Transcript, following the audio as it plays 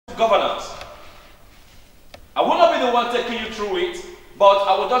governance. I will not be the one taking you through it, but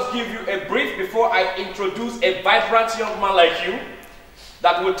I will just give you a brief before I introduce a vibrant young man like you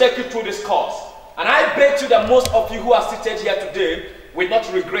that will take you through this course. And I bet you that most of you who are seated here today will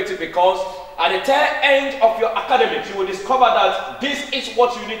not regret it, because at the tail end of your academics, you will discover that this is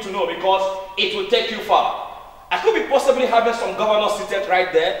what you need to know, because it will take you far. I could be possibly having some governors seated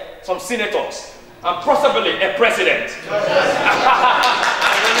right there, some senators, and possibly a president.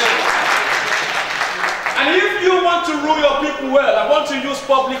 And if you want to rule your people well and want to use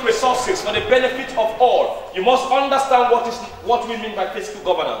public resources for the benefit of all, you must understand what we mean by fiscal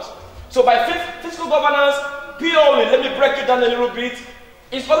governance. So by fiscal governance, purely, let me break it down a little bit,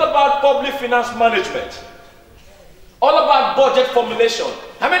 it's all about public finance management. All about budget formulation.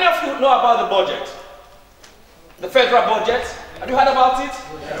 How many of you know about the budget? The federal budget? Have you heard about it?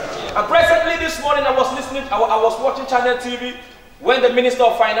 Yeah. And presently this morning I was listening, I was watching Channel TV when the Minister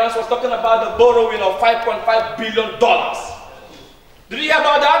of Finance was talking about the borrowing of $5.5 billion. Did you hear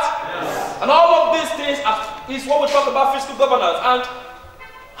about that? Yes. And all of these things is what we talk about fiscal governance. And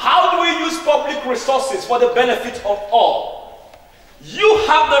how do we use public resources for the benefit of all? You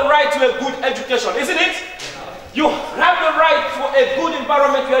have the right to a good education, isn't it? You have the right to a good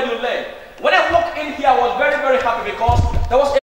environment where you learn. When I walked in here, I was very, very happy because there was